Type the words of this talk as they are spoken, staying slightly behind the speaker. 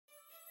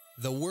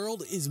The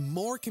world is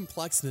more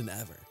complex than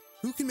ever.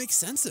 Who can make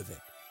sense of it?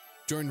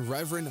 Join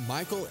Reverend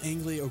Michael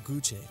Angley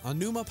Oguche on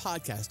Numa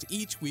Podcast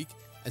each week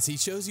as he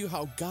shows you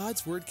how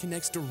God's Word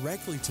connects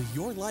directly to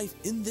your life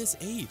in this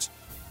age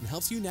and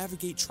helps you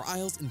navigate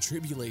trials and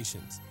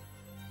tribulations.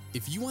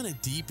 If you want to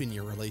deepen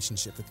your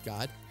relationship with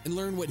God and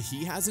learn what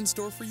He has in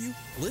store for you,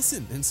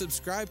 listen and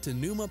subscribe to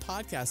Numa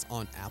Podcast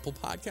on Apple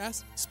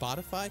Podcasts,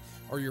 Spotify,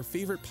 or your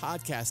favorite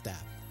podcast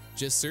app.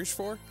 Just search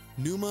for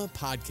Numa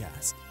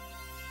Podcast.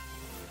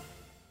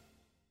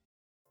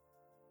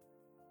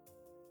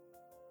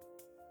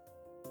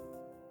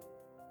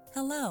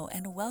 Hello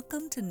and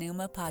welcome to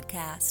Numa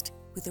Podcast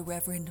with the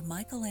Reverend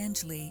Michael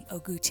Angley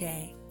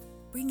Oguche,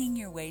 bringing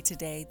your way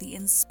today the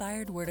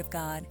inspired Word of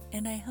God,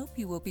 and I hope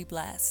you will be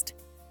blessed.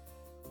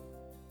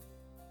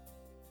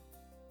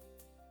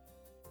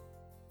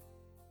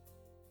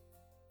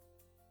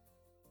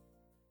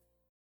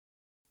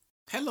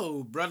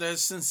 Hello,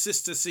 brothers and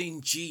sisters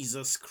in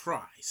Jesus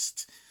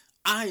Christ.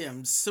 I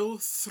am so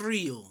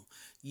thrilled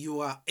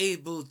you are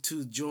able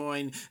to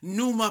join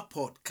Numa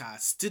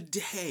Podcast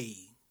today.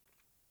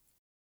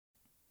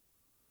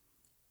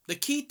 The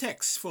key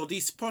text for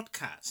this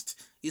podcast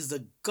is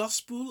the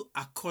Gospel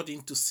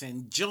according to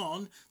St.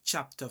 John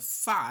chapter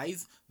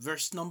 5,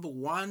 verse number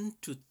 1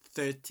 to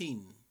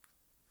 13.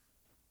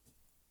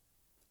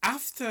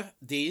 After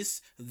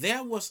this,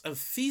 there was a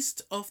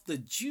feast of the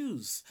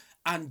Jews,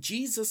 and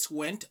Jesus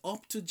went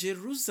up to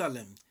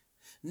Jerusalem.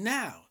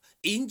 Now,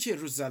 in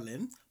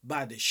Jerusalem,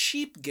 by the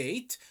sheep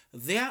gate,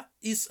 there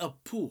is a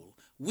pool,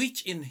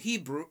 which in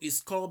Hebrew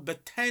is called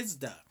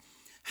Bethesda,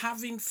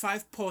 having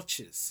 5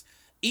 porches.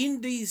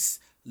 In these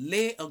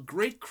lay a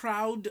great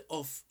crowd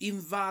of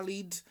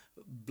invalid,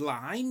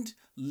 blind,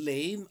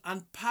 lame,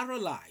 and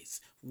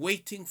paralyzed,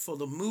 waiting for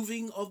the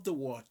moving of the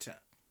water.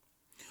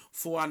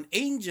 For an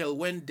angel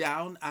went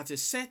down at a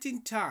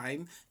certain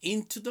time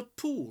into the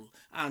pool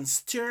and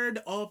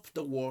stirred up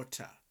the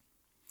water.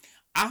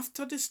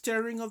 After the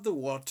stirring of the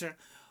water,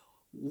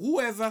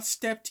 whoever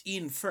stepped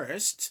in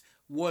first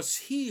was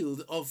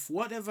healed of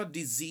whatever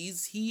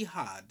disease he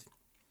had.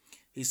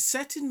 A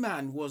certain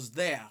man was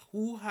there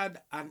who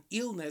had an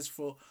illness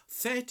for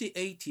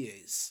 38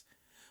 years.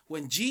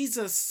 When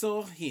Jesus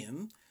saw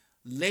him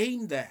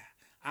laying there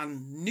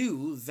and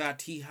knew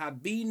that he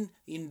had been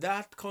in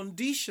that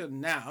condition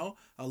now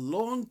a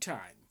long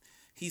time,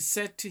 he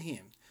said to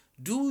him,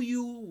 "Do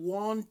you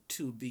want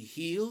to be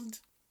healed?"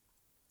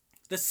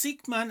 The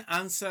sick man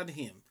answered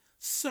him,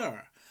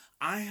 "Sir,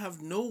 I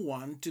have no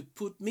one to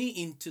put me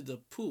into the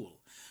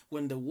pool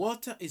when the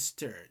water is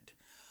stirred.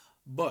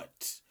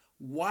 But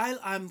while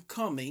I'm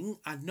coming,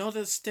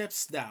 another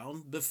steps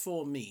down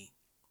before me."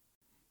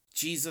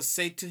 Jesus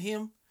said to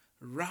him,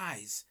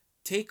 "Rise,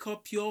 take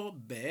up your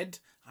bed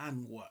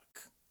and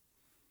walk."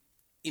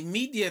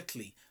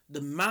 Immediately the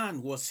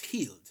man was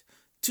healed,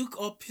 took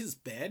up his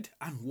bed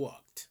and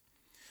walked.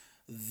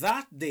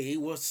 That day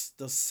was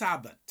the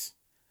Sabbath.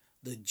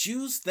 The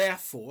Jews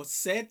therefore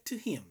said to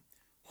him,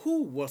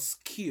 who was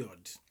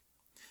cured,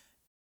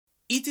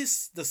 "It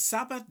is the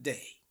Sabbath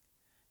day.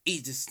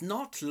 It is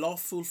not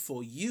lawful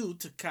for you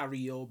to carry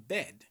your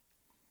bed."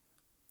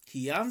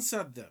 He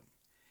answered them,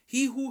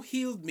 "He who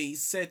healed me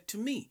said to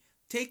me,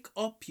 'Take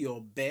up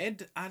your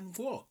bed and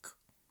walk.'"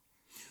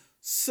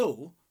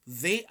 So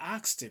they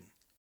asked him,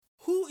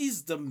 "Who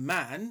is the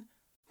man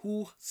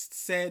who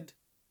said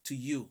to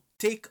you,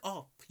 'Take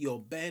up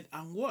your bed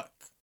and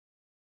walk'?"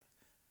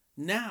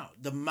 Now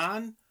the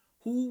man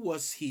who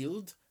was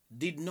healed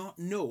did not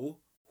know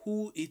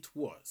who it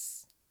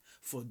was,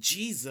 for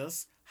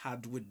Jesus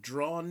had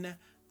withdrawn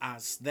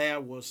as there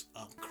was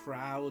a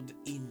crowd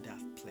in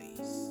that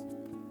place.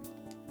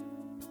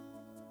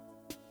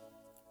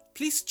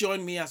 Please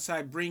join me as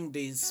I bring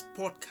this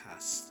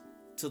podcast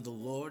to the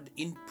Lord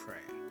in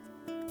prayer.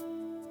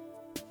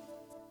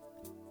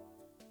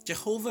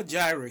 Jehovah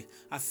Jireh,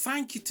 I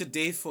thank you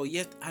today for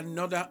yet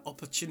another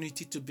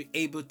opportunity to be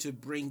able to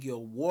bring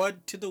your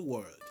word to the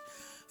world.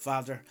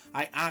 Father,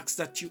 I ask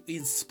that you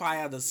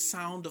inspire the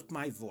sound of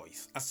my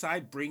voice as I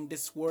bring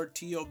this word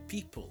to your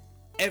people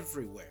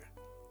everywhere.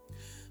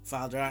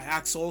 Father, I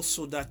ask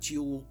also that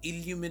you will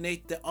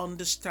illuminate the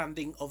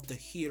understanding of the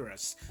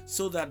hearers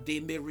so that they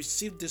may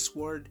receive this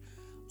word.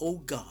 O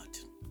God,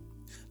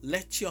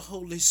 let your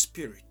Holy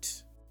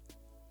Spirit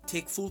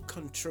take full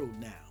control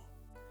now.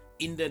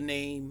 In the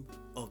name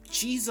of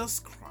Jesus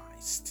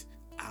Christ,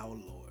 our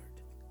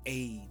Lord.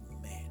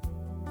 Amen.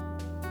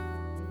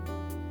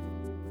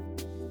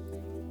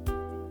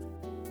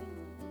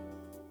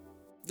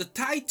 The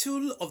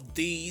title of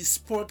this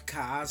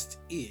podcast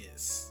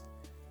is,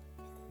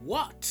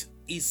 "What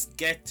is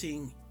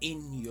Getting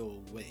in Your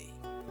Way?"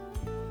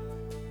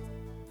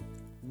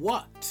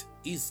 What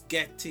is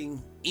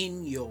getting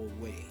in your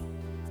way?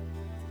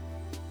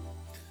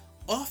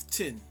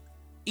 Often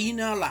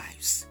in our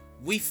lives,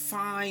 we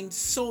find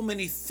so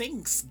many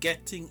things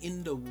getting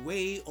in the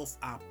way of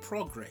our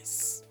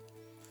progress.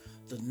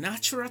 The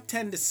natural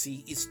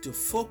tendency is to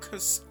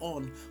focus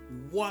on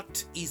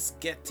what is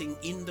getting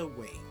in the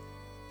way.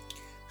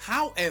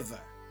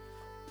 However,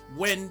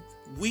 When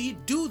we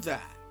do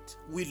that,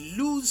 we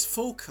lose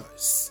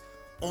focus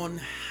on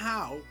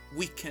how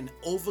we can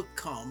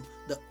overcome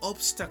the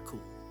obstacle,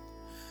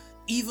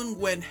 even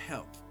when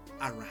help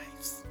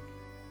arrives.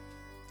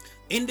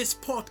 In this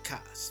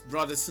podcast,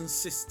 brothers and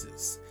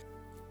sisters,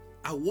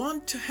 I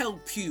want to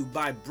help you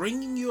by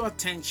bringing your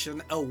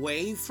attention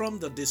away from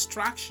the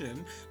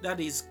distraction that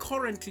is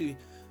currently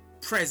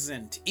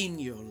present in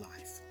your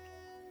life.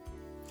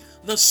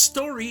 The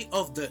story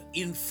of the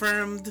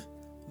infirmed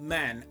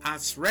man,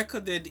 as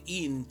recorded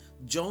in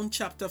John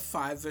chapter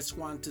 5 verse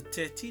 1 to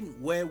 13,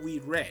 where we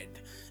read,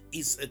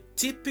 is a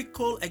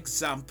typical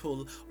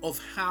example of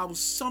how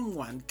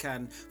someone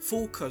can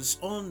focus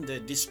on the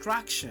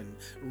distraction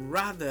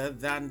rather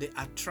than the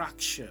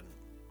attraction.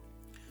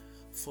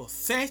 For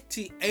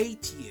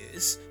 38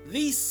 years,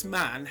 this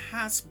man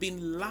has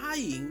been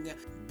lying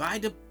by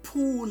the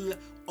pool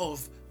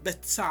of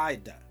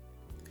Bethsaida,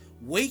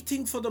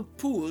 waiting for the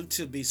pool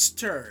to be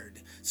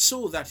stirred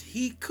so that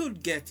he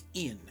could get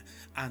in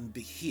and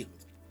be healed.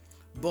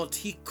 But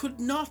he could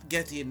not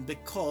get in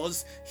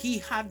because he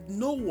had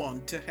no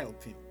one to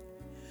help him.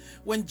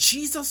 When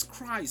Jesus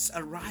Christ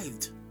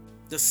arrived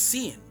the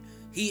scene,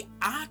 he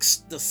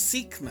asked the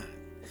sick man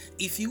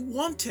if he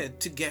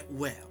wanted to get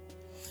well.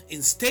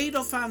 Instead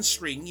of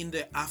answering in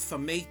the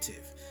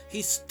affirmative,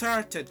 he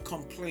started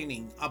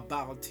complaining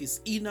about his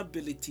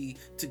inability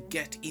to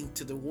get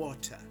into the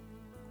water.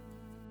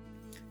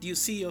 Do you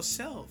see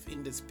yourself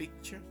in this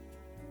picture?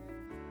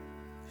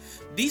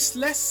 This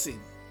lesson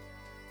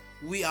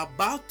we are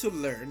about to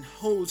learn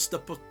holds the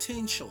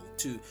potential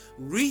to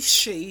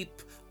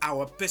reshape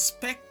our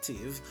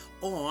perspective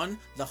on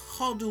the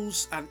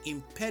hurdles and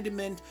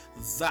impediments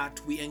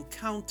that we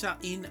encounter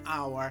in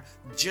our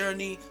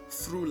journey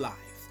through life.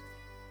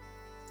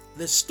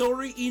 The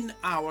story in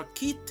our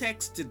key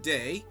text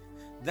today,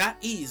 that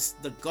is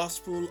the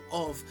Gospel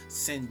of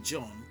St.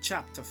 John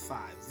chapter 5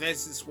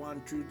 verses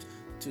 1 through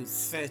to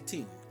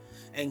 13,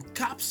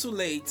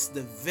 encapsulates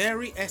the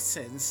very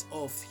essence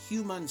of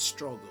human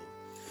struggle,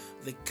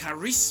 the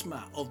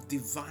charisma of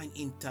divine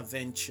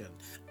intervention,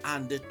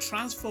 and the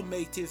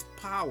transformative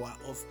power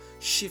of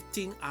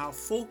shifting our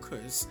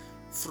focus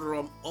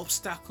from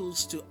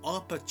obstacles to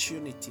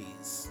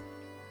opportunities.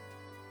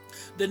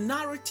 The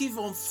narrative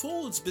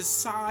unfolds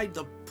beside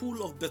the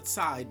pool of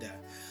Bethsaida,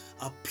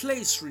 a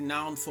place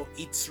renowned for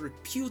its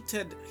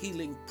reputed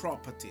healing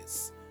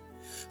properties.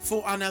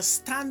 For an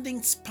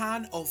outstanding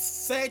span of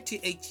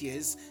 38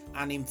 years,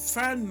 an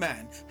infirm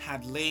man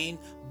had lain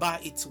by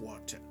its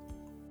water.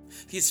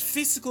 His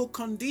physical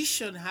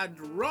condition had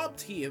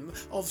robbed him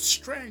of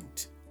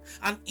strength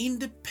and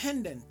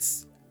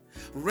independence,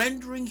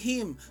 rendering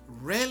him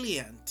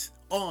reliant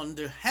on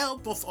the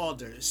help of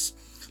others.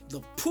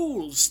 The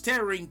pool,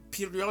 stirring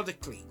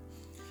periodically,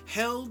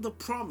 held the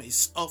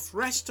promise of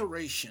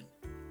restoration.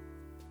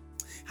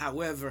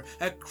 However,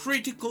 a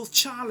critical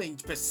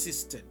challenge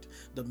persisted.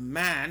 The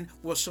man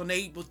was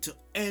unable to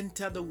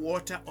enter the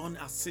water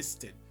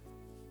unassisted.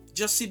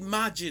 Just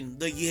imagine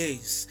the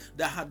years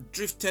that had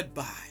drifted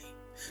by,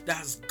 that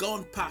has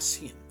gone past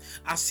him,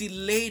 as he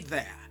lay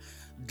there,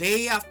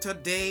 day after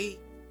day,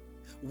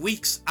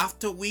 weeks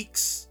after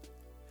weeks,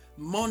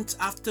 month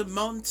after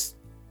month,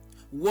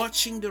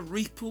 watching the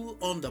ripple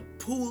on the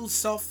pool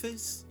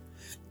surface,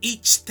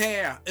 each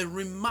stir a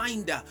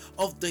reminder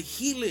of the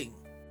healing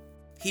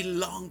he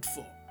longed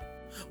for,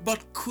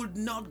 but could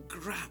not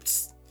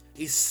grasp.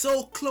 Is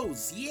so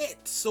close,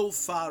 yet so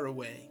far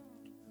away.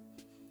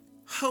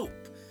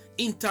 Hope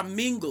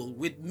intermingled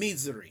with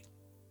misery,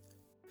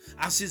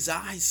 as his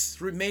eyes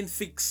remained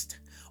fixed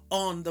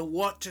on the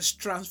water's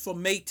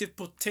transformative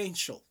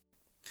potential.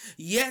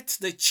 Yet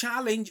the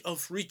challenge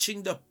of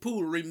reaching the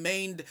pool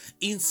remained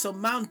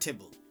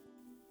insurmountable.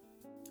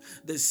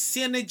 The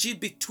synergy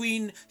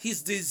between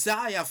his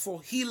desire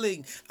for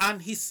healing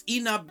and his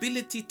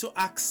inability to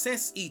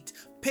access it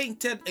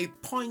painted a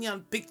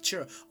poignant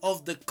picture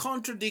of the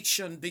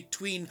contradiction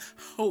between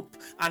hope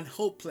and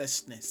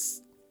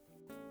hopelessness.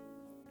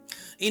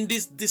 In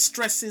this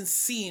distressing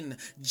scene,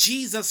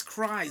 Jesus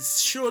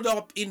Christ showed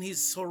up in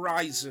his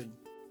horizon,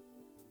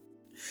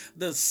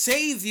 the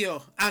Savior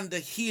and the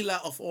healer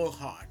of all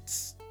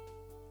hearts.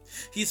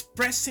 His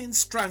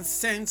presence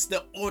transcends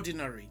the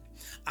ordinary,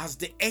 as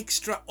the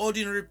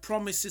extraordinary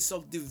promises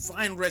of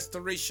divine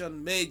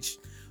restoration merge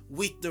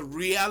with the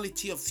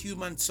reality of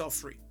human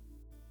suffering.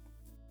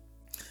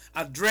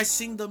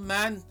 Addressing the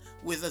man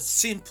with a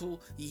simple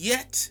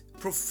yet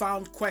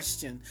profound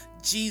question,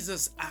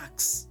 Jesus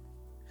asks,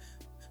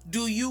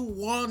 "Do you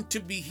want to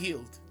be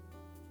healed?"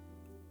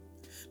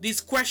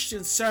 This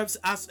question serves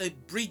as a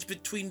bridge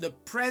between the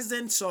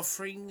present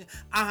suffering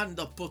and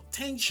the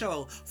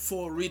potential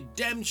for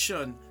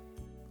redemption,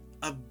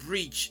 a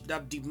bridge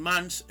that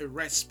demands a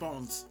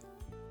response.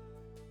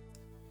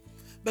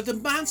 But the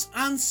man's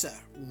answer,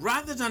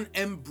 rather than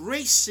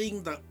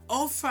embracing the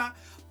offer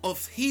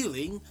of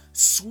healing,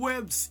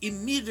 swerves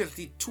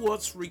immediately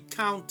towards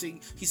recounting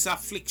his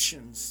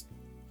afflictions.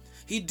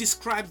 He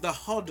described the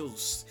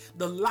hurdles,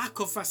 the lack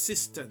of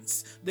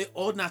assistance, the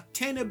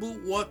unattainable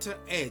water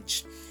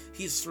edge,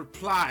 his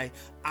reply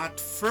at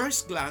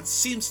first glance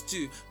seems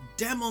to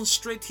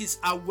demonstrate his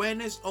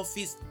awareness of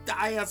his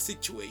dire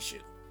situation.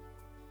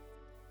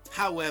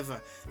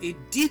 However, a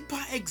deeper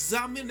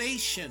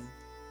examination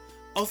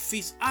of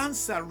his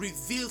answer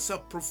reveals a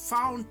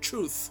profound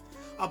truth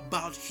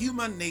about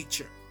human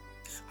nature,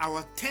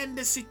 our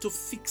tendency to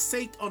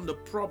fixate on the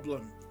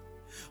problem,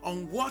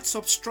 on what's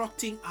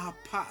obstructing our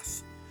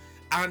path,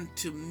 and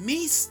to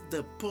miss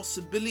the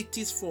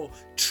possibilities for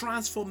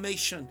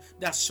transformation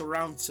that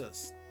surrounds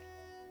us.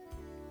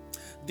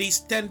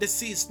 This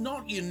tendency is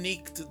not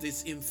unique to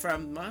this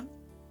infirmed man.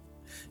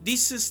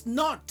 This is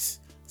not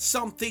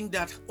something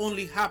that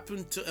only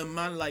happened to a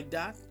man like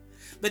that,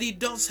 but it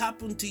does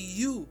happen to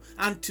you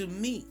and to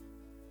me,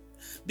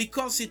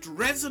 because it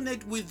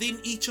resonates within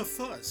each of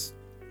us,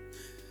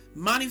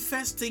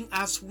 manifesting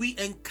as we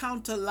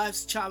encounter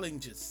life's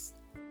challenges.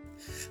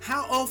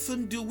 How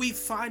often do we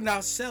find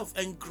ourselves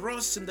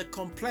engrossed in the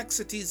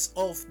complexities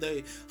of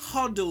the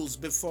hurdles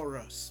before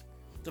us,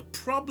 the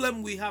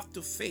problem we have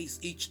to face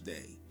each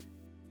day,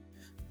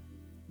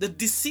 the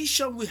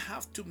decision we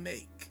have to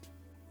make,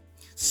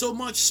 so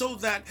much so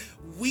that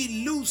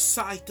we lose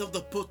sight of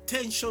the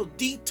potential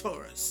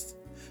detours,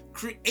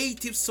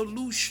 creative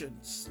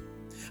solutions,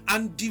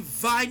 and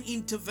divine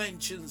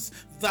interventions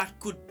that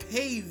could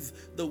pave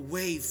the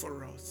way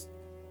for us.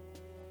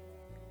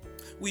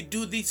 We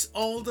do this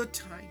all the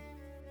time.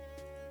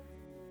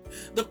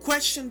 The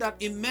question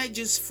that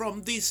emerges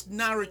from this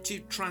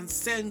narrative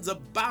transcends the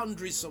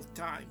boundaries of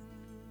time.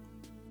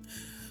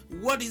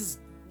 What is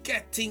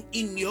getting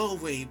in your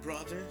way,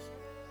 brother?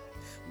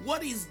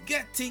 What is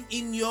getting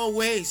in your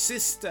way,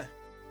 sister?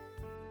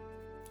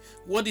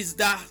 What is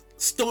that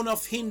stone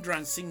of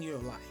hindrance in your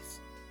life?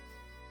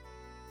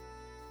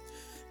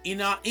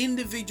 In our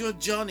individual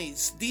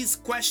journeys, this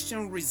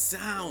question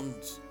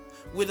resounds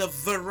with a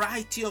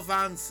variety of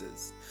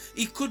answers.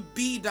 It could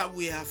be that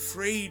we are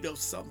afraid of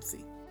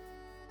something.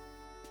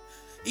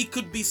 It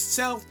could be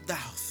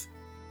self-doubt.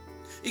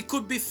 It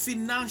could be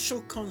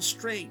financial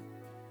constraint.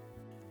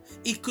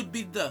 It could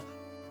be the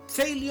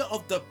failure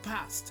of the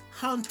past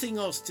haunting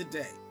us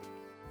today.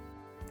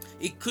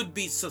 It could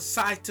be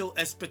societal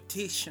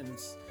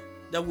expectations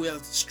that we are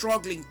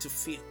struggling to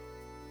fill.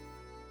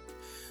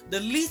 The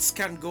list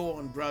can go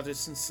on,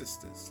 brothers and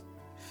sisters.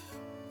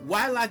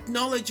 While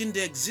acknowledging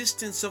the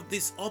existence of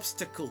these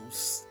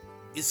obstacles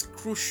is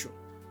crucial,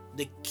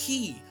 the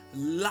key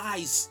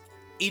lies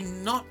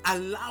in not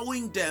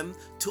allowing them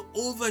to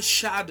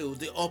overshadow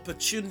the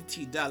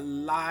opportunity that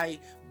lie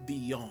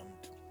beyond.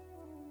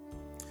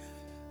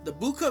 The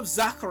book of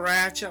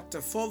Zechariah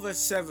chapter 4 verse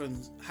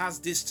 7 has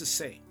this to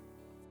say: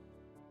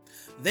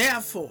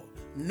 "Therefore,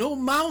 no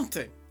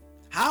mountain,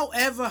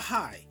 however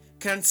high,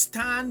 can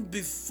stand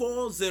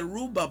before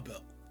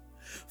Zerubbabel,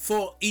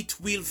 for it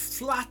will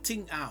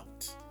flatten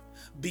out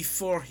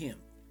before him.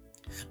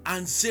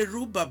 And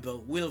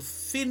Zerubbabel will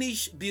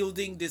finish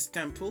building this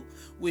temple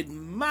with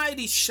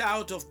mighty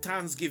shout of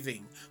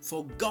thanksgiving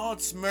for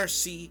God's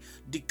mercy,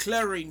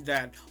 declaring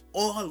that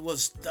all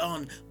was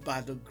done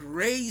by the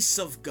grace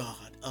of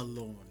God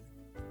alone."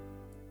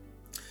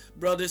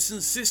 Brothers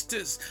and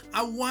sisters,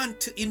 I want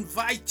to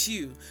invite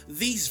you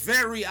this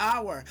very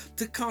hour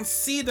to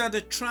consider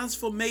the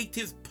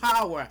transformative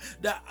power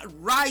that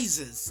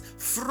rises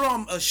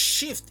from a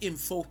shift in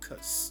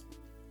focus.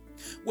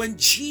 When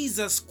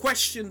Jesus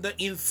questioned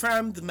the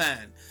infirmed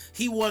man,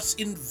 he was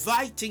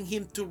inviting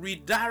him to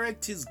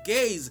redirect his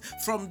gaze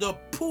from the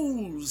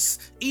pool's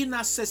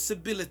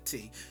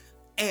inaccessibility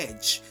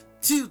edge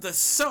to the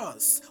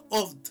source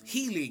of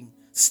healing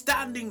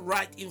standing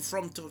right in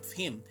front of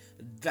him.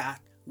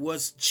 That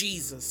was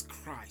Jesus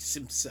Christ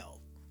himself.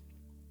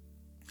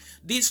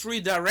 This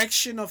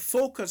redirection of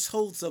focus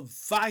holds a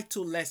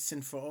vital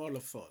lesson for all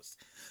of us: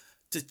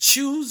 to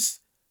choose,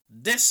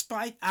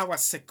 despite our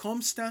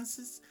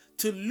circumstances,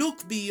 to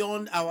look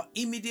beyond our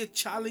immediate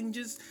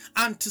challenges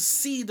and to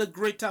see the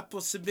greater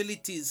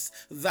possibilities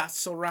that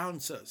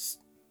surrounds us.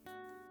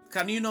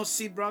 Can you not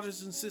see,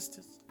 brothers and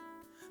sisters,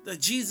 that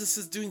Jesus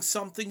is doing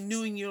something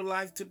new in your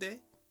life today?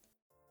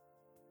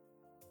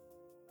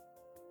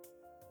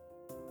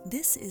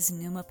 This is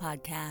Numa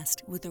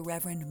Podcast with the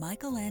Reverend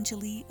Michael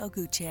Angeli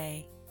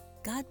Oguche.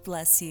 God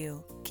bless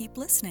you. Keep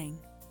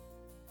listening.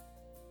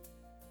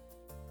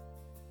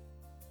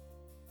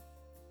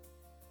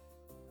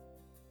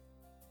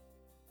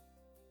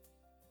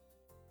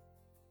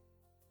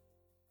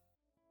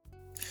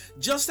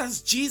 Just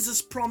as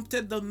Jesus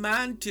prompted the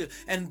man to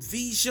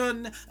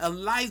envision a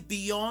life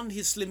beyond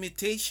his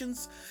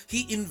limitations,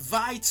 he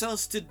invites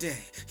us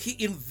today.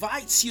 He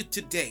invites you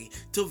today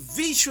to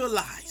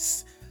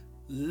visualize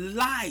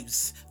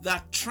lives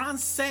that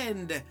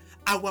transcend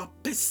our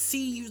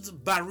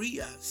perceived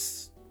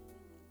barriers.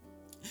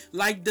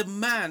 Like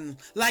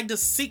the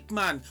sick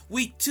man,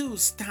 we too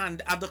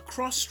stand at the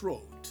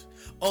crossroad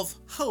of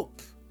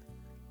hope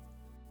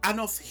and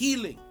of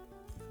healing,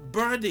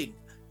 burden,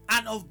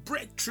 and of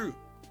breakthrough.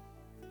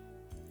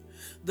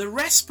 The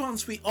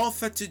response we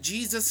offer to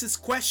Jesus'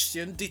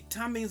 question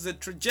determines the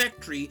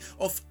trajectory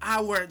of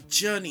our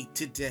journey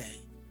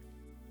today.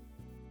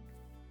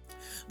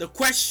 The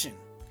question,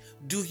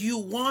 do you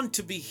want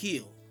to be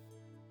healed,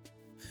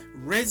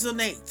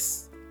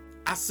 resonates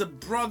as a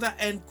broader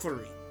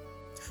inquiry,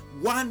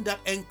 one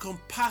that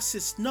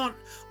encompasses not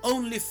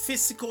only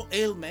physical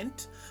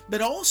ailment,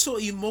 but also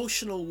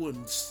emotional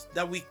wounds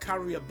that we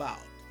carry about,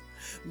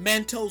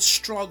 mental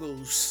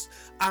struggles,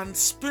 and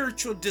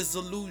spiritual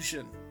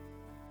disillusion.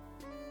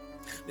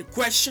 The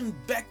question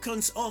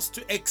beckons us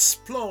to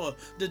explore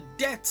the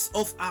depths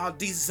of our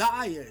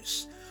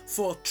desires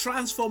for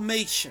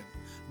transformation,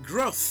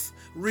 growth,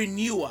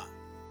 renewal.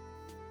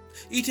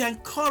 It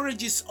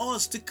encourages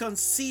us to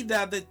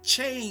consider the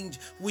change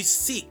we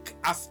seek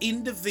as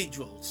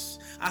individuals,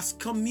 as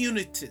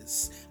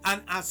communities,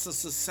 and as a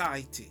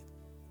society.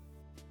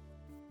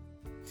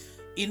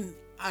 In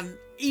an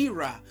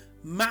era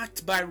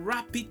marked by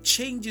rapid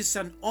changes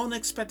and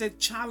unexpected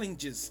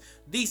challenges,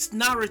 this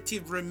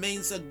narrative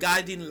remains a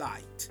guiding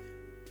light.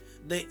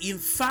 The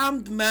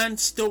infirmed man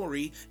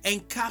story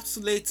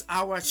encapsulates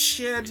our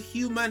shared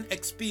human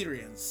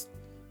experience,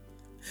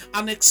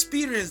 an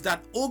experience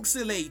that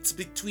oscillates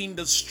between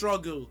the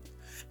struggle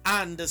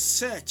and the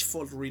search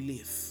for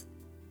relief.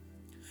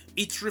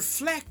 It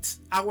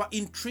reflects our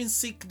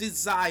intrinsic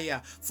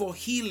desire for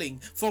healing,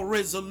 for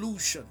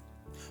resolution,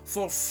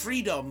 for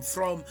freedom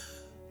from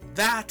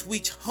that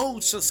which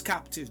holds us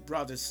captive,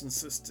 brothers and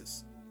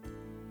sisters.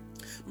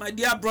 My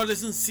dear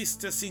brothers and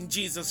sisters in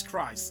Jesus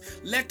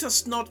Christ, let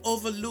us not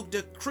overlook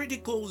the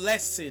critical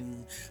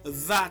lesson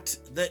that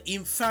the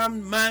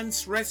infirm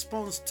man's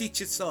response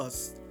teaches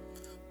us.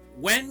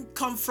 When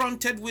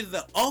confronted with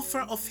the offer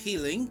of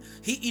healing,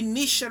 he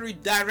initially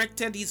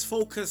directed his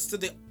focus to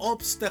the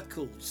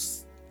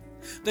obstacles,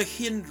 the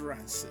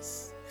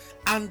hindrances,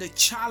 and the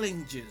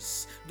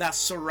challenges that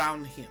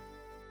surround him.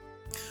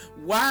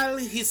 While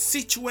his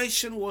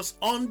situation was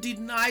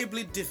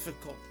undeniably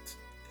difficult,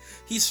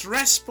 his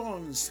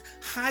response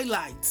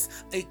highlights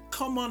a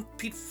common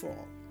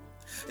pitfall,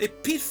 a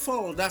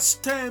pitfall that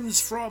stems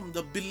from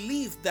the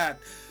belief that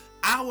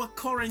our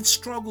current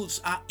struggles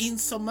are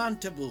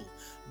insurmountable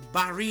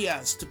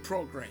barriers to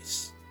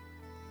progress.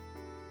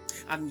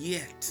 And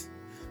yet,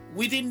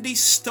 within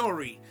this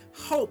story,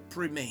 hope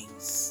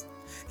remains.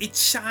 It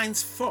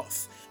shines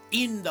forth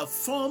in the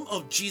form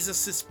of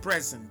Jesus'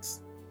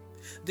 presence,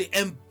 the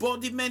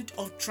embodiment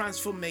of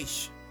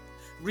transformation,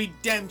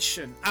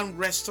 redemption, and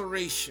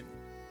restoration.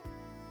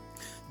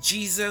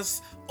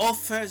 Jesus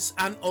offers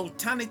an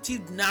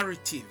alternative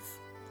narrative,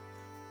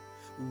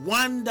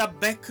 one that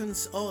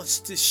beckons us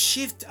to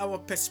shift our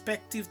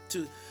perspective,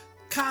 to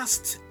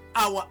cast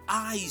our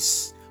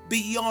eyes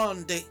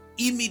beyond the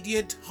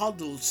immediate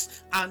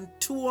hurdles and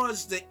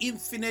towards the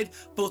infinite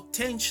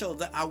potential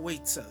that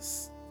awaits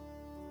us.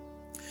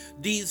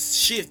 This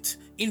shift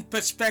in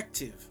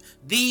perspective,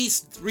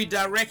 this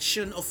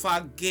redirection of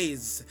our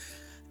gaze,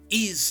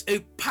 is a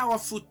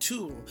powerful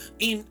tool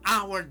in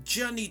our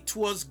journey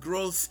towards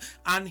growth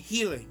and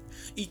healing.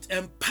 It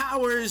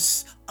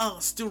empowers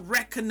us to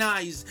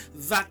recognize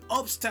that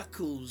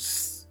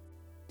obstacles,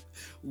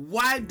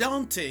 while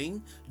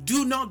daunting,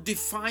 do not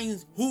define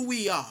who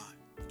we are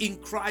in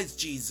Christ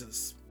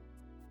Jesus.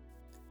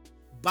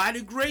 By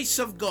the grace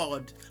of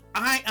God,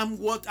 I am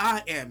what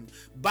I am.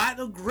 By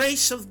the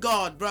grace of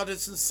God,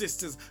 brothers and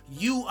sisters,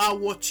 you are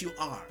what you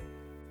are.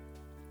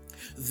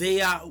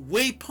 They are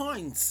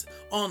waypoints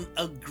on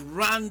a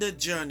grander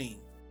journey,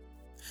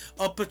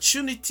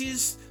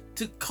 opportunities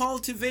to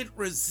cultivate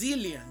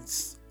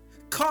resilience,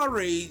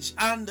 courage,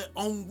 and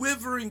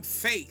unwavering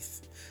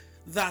faith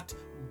that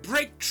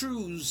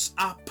breakthroughs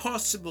are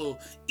possible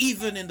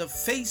even in the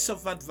face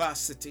of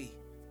adversity.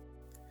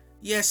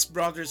 Yes,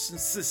 brothers and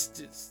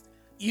sisters,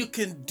 you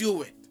can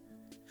do it.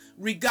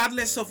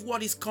 Regardless of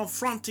what is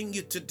confronting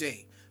you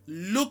today,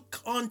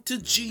 look unto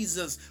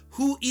Jesus,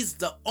 who is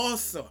the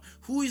author,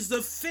 who is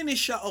the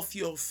finisher of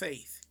your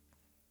faith.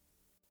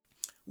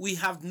 We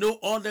have no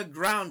other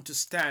ground to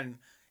stand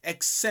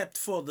except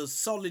for the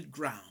solid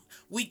ground,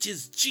 which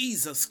is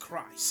Jesus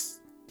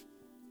Christ,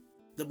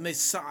 the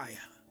Messiah.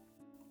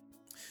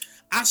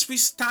 As we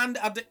stand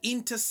at the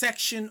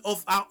intersection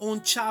of our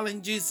own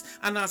challenges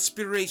and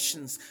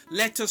aspirations,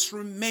 let us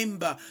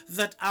remember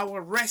that our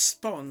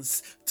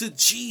response to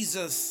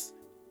Jesus'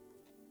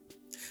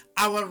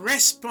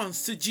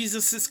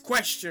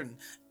 question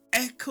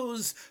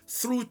echoes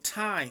through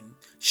time,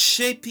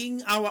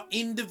 shaping our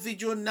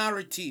individual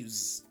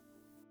narratives.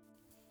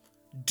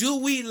 Do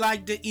we,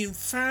 like the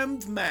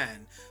infirmed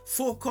man,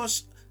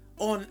 focus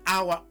on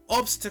our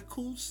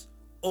obstacles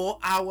or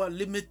our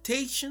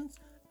limitations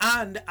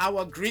and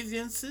our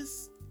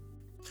grievances?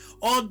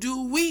 Or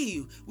do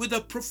we, with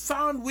the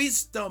profound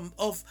wisdom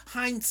of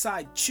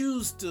hindsight,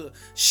 choose to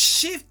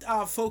shift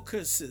our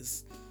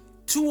focuses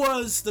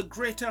towards the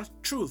greater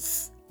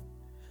truth,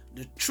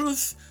 the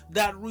truth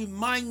that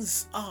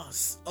reminds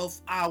us of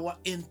our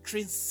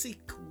intrinsic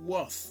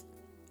worth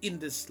in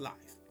this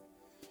life,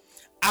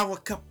 our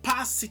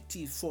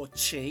capacity for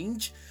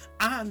change,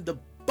 and the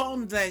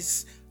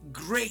boundless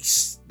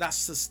grace that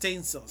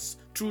sustains us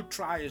through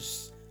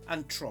trials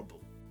and trouble?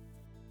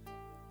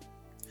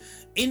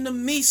 In the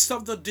midst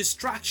of the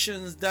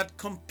distractions that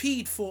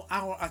compete for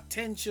our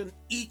attention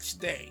each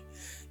day,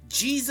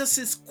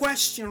 Jesus'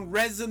 question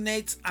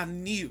resonates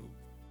anew.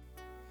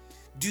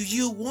 Do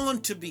you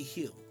want to be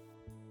healed?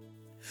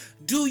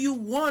 Do you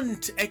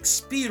want to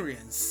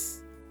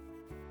experience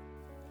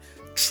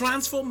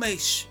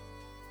transformation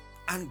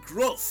and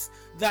growth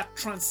that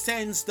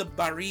transcends the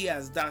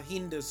barriers that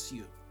hinders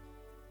you?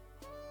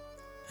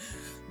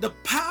 The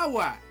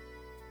power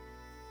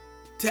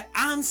to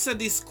answer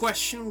this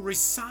question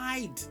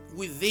resides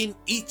within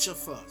each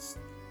of us.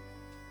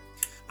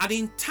 An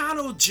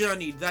internal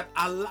journey that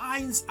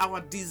aligns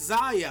our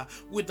desire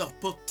with the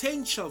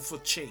potential for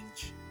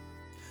change.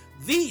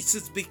 This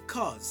is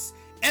because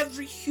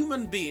every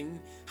human being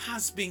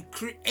has been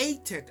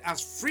created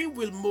as free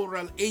will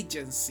moral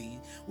agency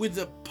with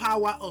the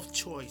power of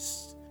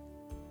choice.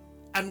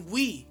 And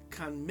we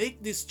can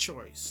make this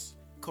choice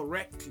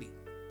correctly.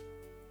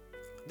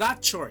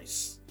 That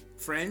choice,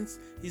 friends,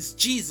 is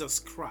Jesus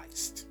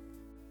Christ.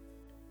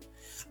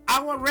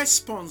 Our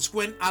response,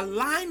 when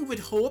aligned with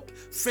hope,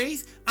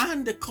 faith,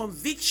 and the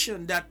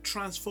conviction that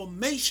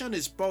transformation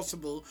is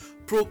possible,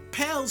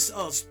 propels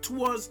us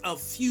towards a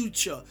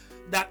future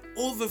that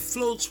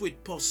overflows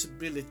with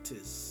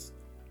possibilities.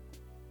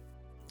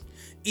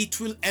 It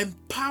will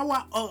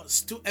empower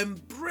us to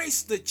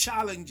embrace the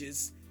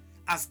challenges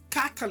as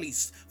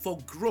catalysts for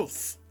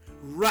growth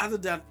rather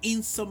than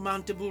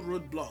insurmountable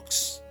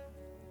roadblocks.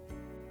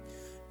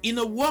 In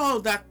a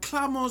world that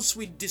clamors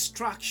with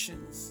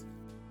distractions,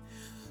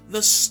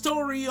 the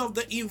story of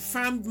the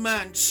infirmed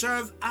man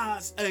serves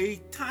as a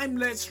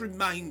timeless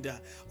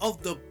reminder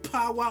of the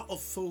power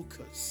of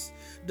focus,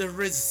 the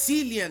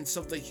resilience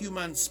of the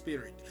human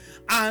spirit,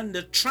 and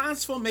the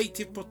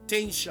transformative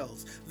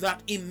potentials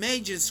that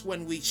emerges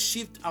when we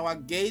shift our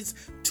gaze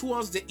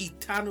towards the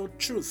eternal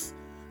truth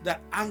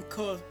that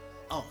anchor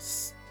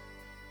us.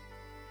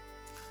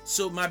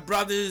 So, my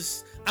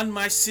brothers and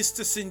my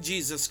sisters in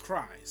Jesus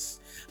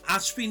Christ,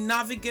 as we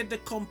navigate the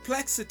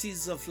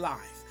complexities of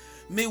life,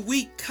 may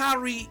we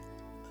carry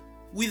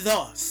with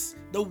us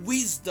the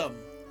wisdom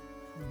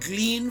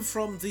gleaned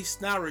from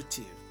this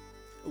narrative.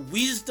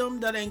 Wisdom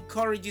that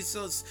encourages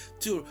us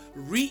to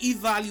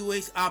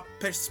reevaluate our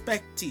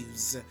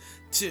perspectives,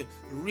 to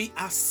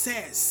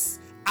reassess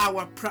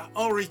our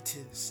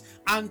priorities,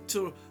 and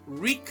to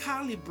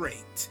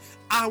recalibrate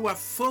our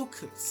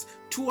focus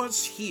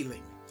towards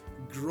healing,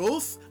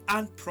 growth,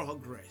 and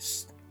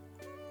progress.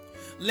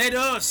 Let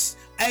us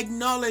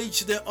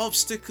acknowledge the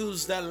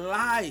obstacles that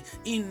lie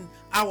in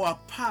our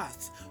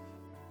path,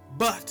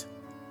 but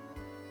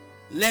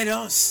let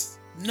us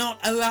not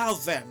allow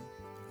them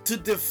to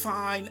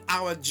define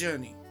our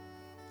journey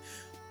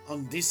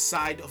on this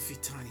side of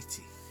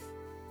eternity.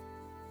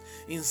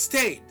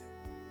 Instead,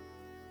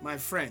 my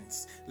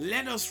friends,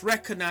 let us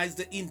recognize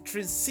the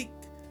intrinsic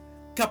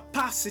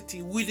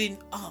capacity within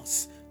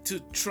us to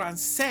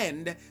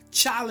transcend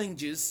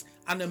challenges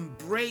and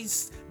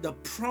embrace the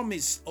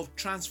promise of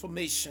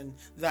transformation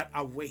that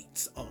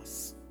awaits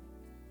us.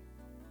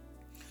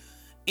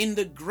 In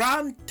the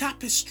grand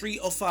tapestry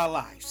of our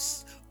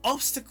lives,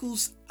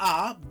 obstacles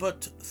are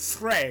but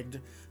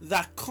thread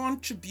that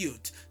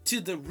contribute to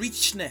the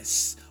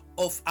richness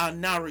of our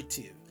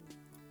narrative.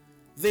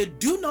 They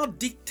do not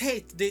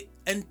dictate the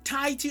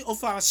entirety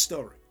of our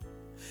story.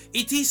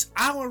 It is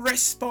our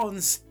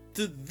response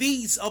to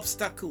these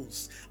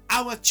obstacles,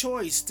 our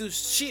choice to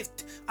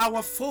shift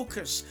our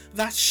focus,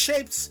 that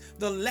shapes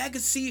the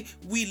legacy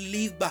we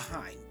leave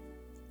behind.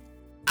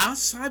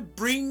 As I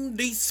bring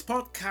this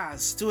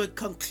podcast to a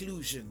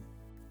conclusion,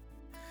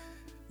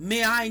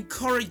 may I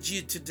encourage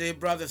you today,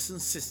 brothers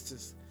and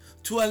sisters,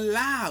 to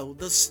allow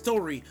the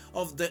story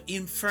of the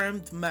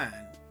infirmed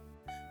man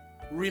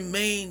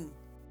remain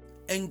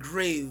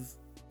engraved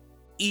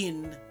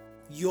in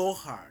your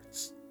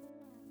hearts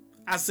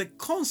as a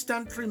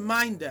constant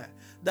reminder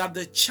that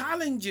the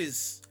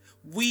challenges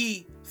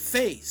we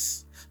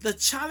face, the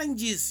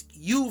challenges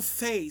you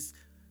face,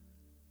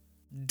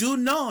 do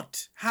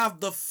not have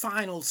the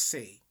final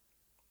say.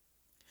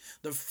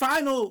 The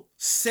final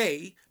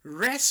say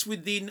rests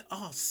within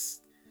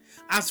us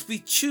as we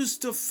choose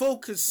to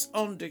focus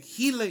on the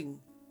healing,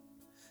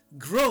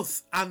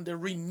 growth, and the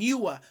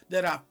renewal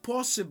that are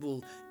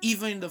possible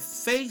even in the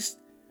face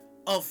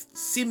of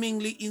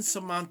seemingly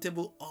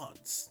insurmountable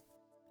odds.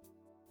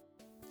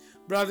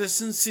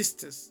 Brothers and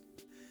sisters,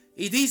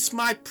 it is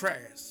my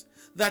prayers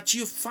that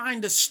you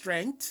find the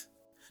strength,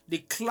 the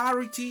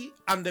clarity,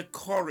 and the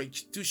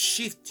courage to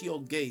shift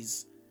your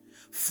gaze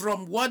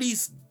from what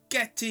is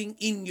getting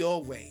in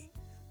your way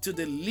to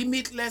the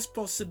limitless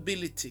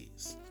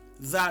possibilities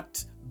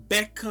that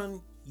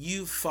beckon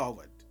you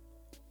forward.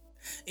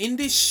 In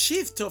this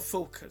shift of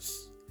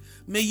focus,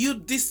 may you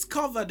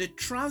discover the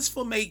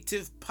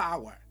transformative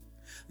power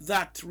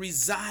that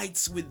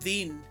resides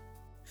within,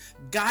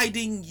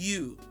 guiding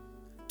you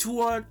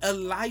toward a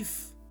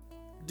life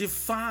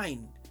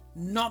defined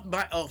not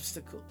by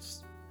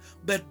obstacles,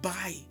 but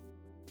by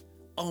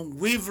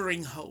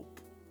unwavering hope,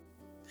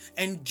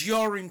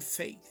 enduring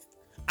faith,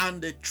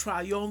 and the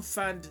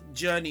triumphant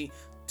journey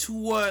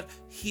toward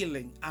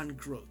healing and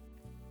growth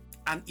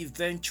and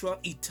eventual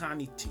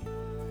eternity.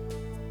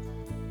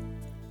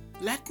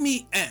 Let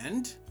me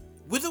end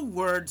with the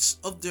words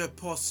of the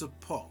Apostle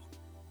Paul,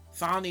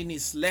 found in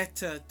his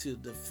letter to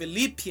the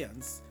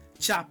Philippians,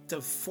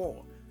 chapter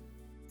 4,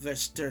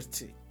 verse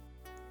 30.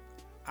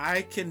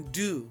 I can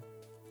do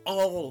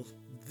all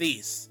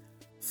this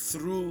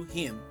through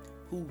him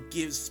who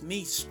gives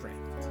me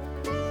strength.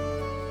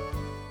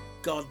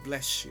 God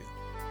bless you.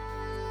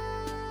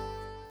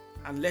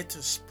 And let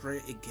us pray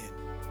again.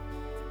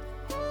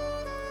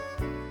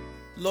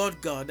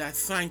 Lord God, I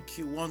thank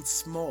you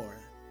once more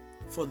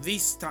for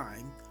this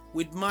time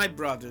with my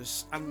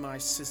brothers and my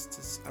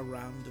sisters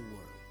around the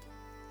world.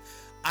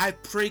 I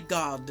pray,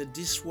 God, that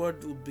this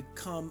word will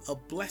become a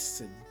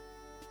blessing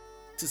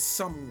to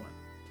someone.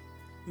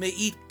 May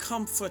it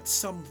comfort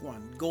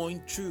someone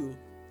going through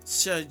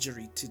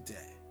surgery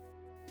today.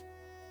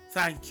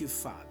 Thank you,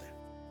 Father,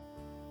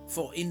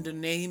 for in the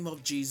name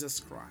of Jesus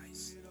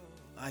Christ,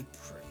 I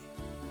pray.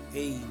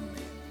 Amen.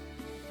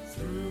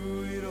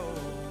 Through it all,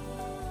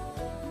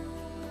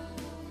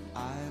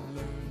 I've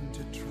learned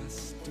to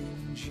trust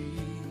in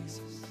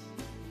Jesus.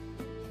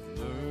 I've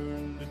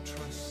learned to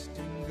trust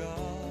in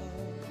God.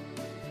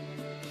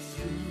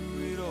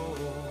 Through it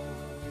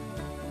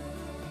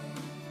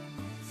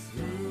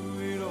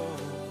all,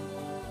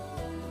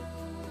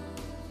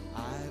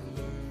 I've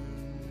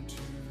learned to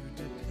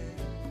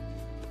depend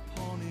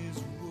upon His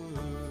word.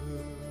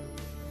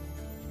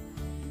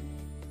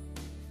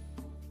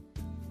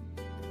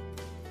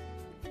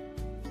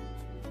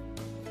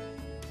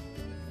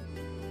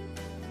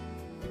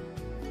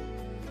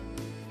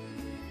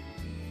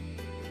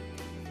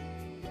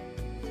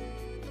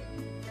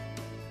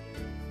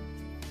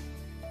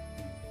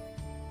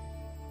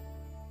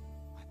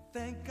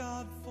 Thank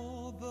God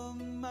for the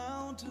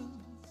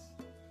mountains.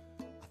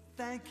 I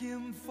thank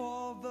Him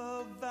for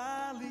the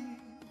valley.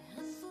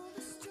 I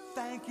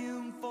thank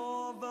Him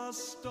for the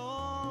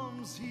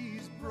storms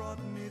He's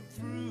brought me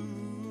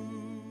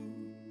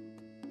through.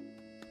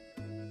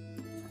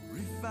 For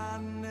if I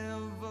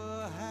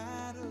never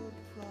had a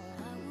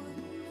problem,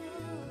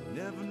 I'd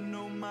never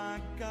know my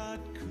God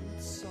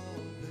could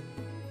solve it.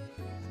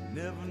 I'd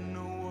never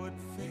know what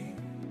faith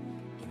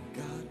in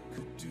God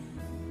could do.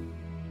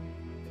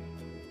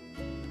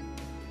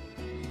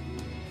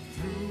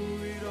 Through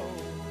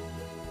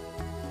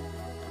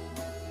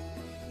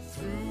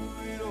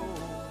it all,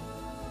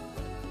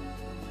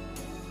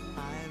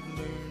 I've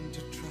learned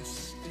to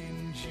trust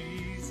in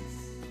Jesus.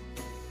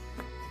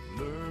 I've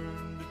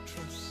learned to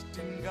trust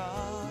in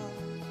God.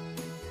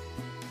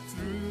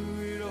 Through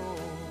it all,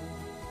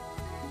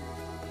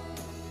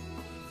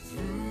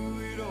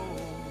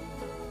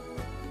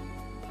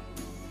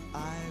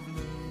 I've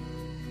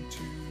learned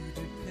to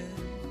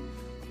depend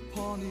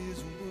upon His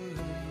word.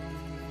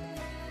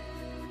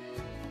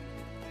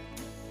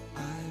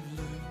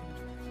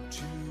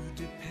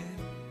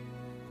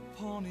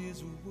 On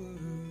His word.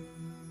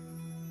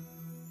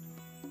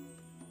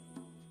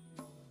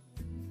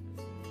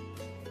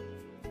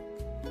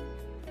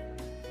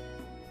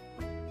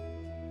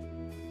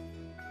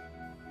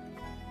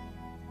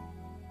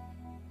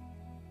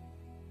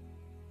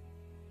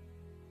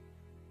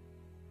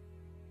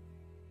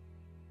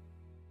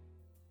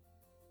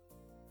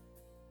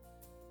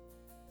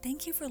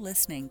 Thank you for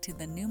listening to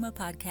the Pneuma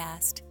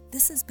Podcast.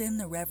 This has been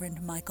the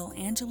Reverend Michael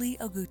Angeli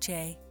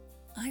Oguche.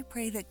 I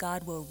pray that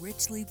God will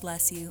richly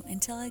bless you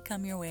until I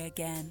come your way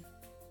again.